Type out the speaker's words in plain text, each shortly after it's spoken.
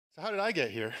So how did I get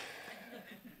here?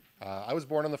 I was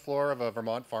born on the floor of a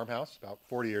Vermont farmhouse about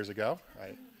 40 years ago.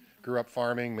 I grew up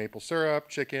farming maple syrup,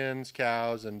 chickens,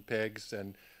 cows, and pigs,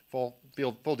 and full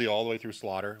deal all the way through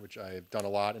slaughter, which I've done a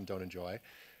lot and don't enjoy.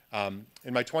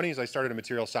 In my 20s, I started a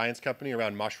material science company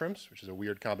around mushrooms, which is a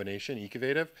weird combination,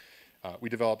 ecovative. We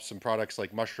developed some products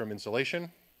like mushroom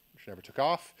insulation, which never took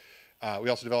off.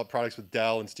 We also developed products with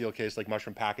Dell and Steelcase like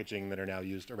mushroom packaging that are now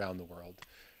used around the world.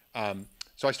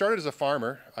 So I started as a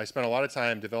farmer. I spent a lot of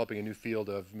time developing a new field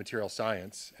of material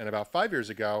science. And about 5 years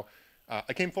ago,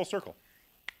 I came full circle.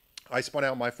 I spun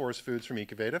out MyForest Foods from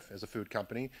Ecovative as a food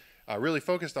company, really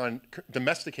focused on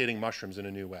domesticating mushrooms in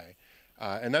a new way.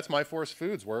 And that's MyForest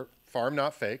Foods. We're farm,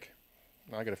 not fake.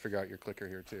 I got to figure out your clicker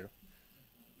here, too.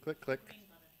 Click, click.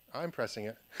 I'm pressing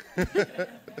it.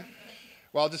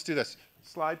 Well, I'll just do this.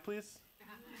 Slide, please.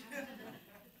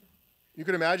 You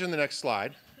could imagine the next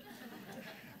slide.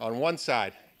 On one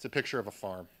side, it's a picture of a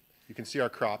farm. You can see our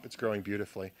crop. It's growing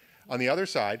beautifully. On the other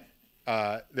side,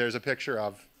 there's a picture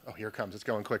of, oh, here it comes. It's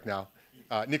going quick now.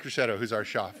 Nick Ruscetto, who's our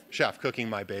chef cooking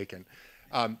my bacon.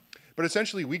 But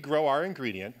essentially, we grow our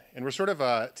ingredient, and we're sort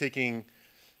of taking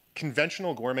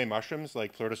conventional gourmet mushrooms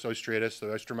like Pleurotus ostratus,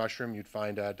 the oyster mushroom you'd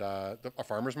find at a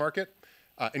farmer's market,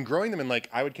 and growing them in,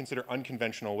 like, I would consider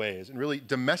unconventional ways, and really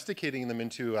domesticating them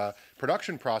into a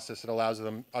production process that allows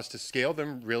us to scale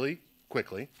them really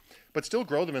quickly, but still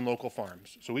grow them in local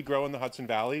farms. So we grow in the Hudson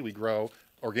Valley, we grow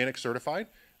organic certified,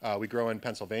 we grow in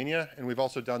Pennsylvania, and we've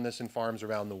also done this in farms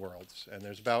around the world. And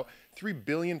there's about 3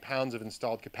 billion pounds of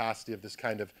installed capacity of this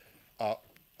kind of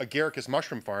agaricus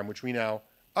mushroom farm, which we now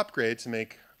upgrade to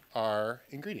make our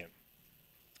ingredient.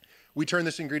 We turn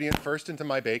this ingredient first into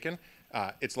my bacon.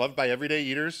 It's loved by everyday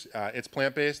eaters. It's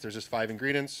plant-based. There's just 5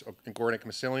 ingredients: organic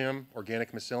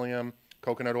mycelium,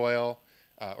 coconut oil,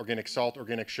 organic salt,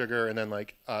 organic sugar, and then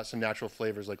like some natural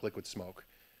flavors like liquid smoke.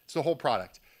 It's the whole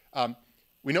product.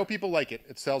 We know people like it.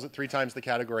 It sells at 3 times the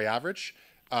category average.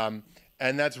 And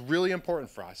that's really important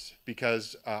for us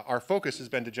because our focus has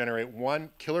been to generate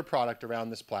one killer product around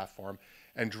this platform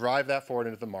and drive that forward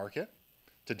into the market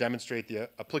to demonstrate the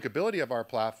applicability of our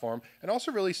platform and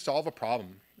also really solve a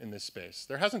problem in this space.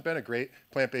 There hasn't been a great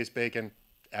plant-based bacon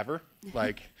ever.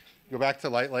 Like, go back to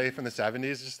Light Life in the 70s,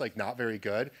 it's just like not very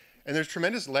good. And there's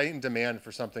tremendous latent demand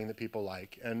for something that people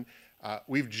like. And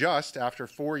we've just, after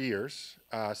 4 years,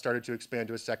 started to expand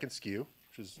to a second SKU,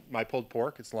 which is my pulled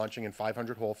pork. It's launching in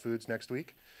 500 Whole Foods next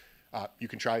week. You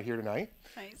can try it here tonight.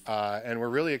 Nice. And we're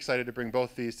really excited to bring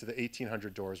both these to the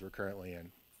 1,800 doors we're currently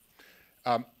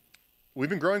in. We've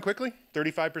been growing quickly,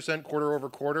 35% quarter over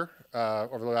quarter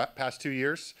over the past 2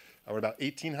 years. We're about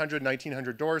 1,800,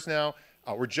 1,900 doors now.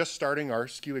 We're just starting our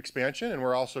SKU expansion, and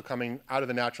we're also coming out of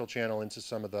the natural channel into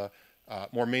some of the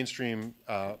more mainstream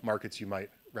markets you might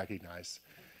recognize.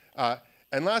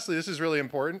 And lastly, this is really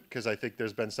important because I think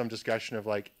there's been some discussion of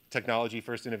like technology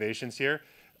first innovations here.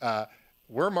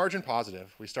 We're margin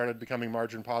positive. We started becoming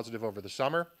margin positive over the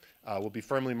summer. We'll be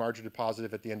firmly margin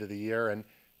positive at the end of the year. And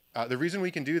the reason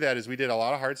we can do that is we did a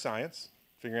lot of hard science,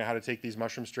 figuring out how to take these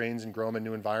mushroom strains and grow them in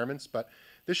new environments. But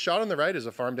this shot on the right is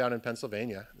a farm down in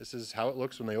Pennsylvania. This is how it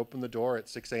looks when they open the door at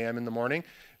 6 a.m. in the morning.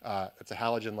 It's a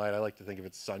halogen light. I like to think of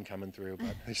it as sun coming through,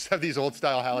 but they just have these old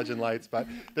style halogen lights. But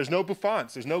there's no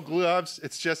bouffants. There's no gloves.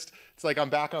 It's like I'm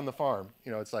back on the farm.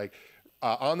 You know, it's like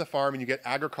on the farm and you get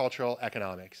agricultural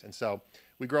economics. And so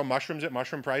we grow mushrooms at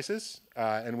mushroom prices,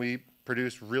 and we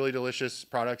produce really delicious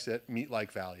products at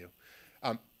meat-like value.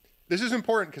 This is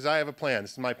important because I have a plan.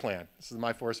 This is my plan. This is the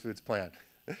MyForest Foods plan.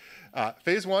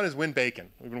 Phase 1 is win bacon.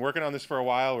 We've been working on this for a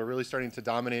while. We're really starting to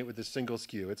dominate with this single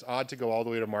SKU. It's odd to go all the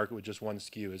way to market with just one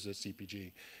SKU as a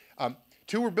CPG.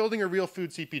 2, we're building a real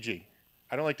food CPG.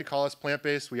 I don't like to call us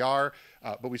plant-based. We are,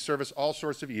 but we service all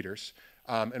sorts of eaters.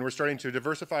 And we're starting to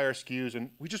diversify our SKUs, and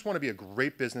we just want to be a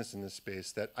great business in this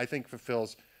space that I think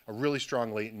fulfills a really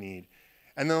strong latent need.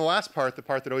 And then the last part, the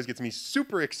part that always gets me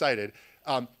super excited,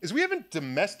 is we haven't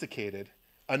domesticated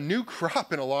a new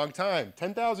crop in a long time.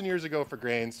 10,000 years ago for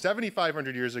grains,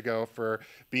 7,500 years ago for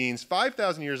beans,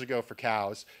 5,000 years ago for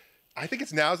cows. I think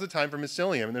now's the time for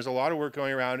mycelium, and there's a lot of work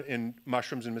going around in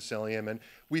mushrooms and mycelium, and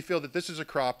we feel that this is a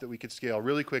crop that we could scale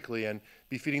really quickly and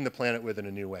be feeding the planet with in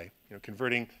a new way, you know,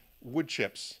 converting wood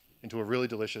chips into a really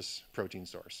delicious protein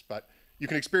source. But you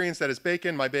can experience that as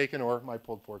bacon, my bacon, or my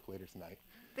pulled pork later tonight.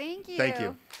 Thank you. Thank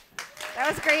you. That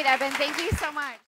was great, Eben. Thank you so much.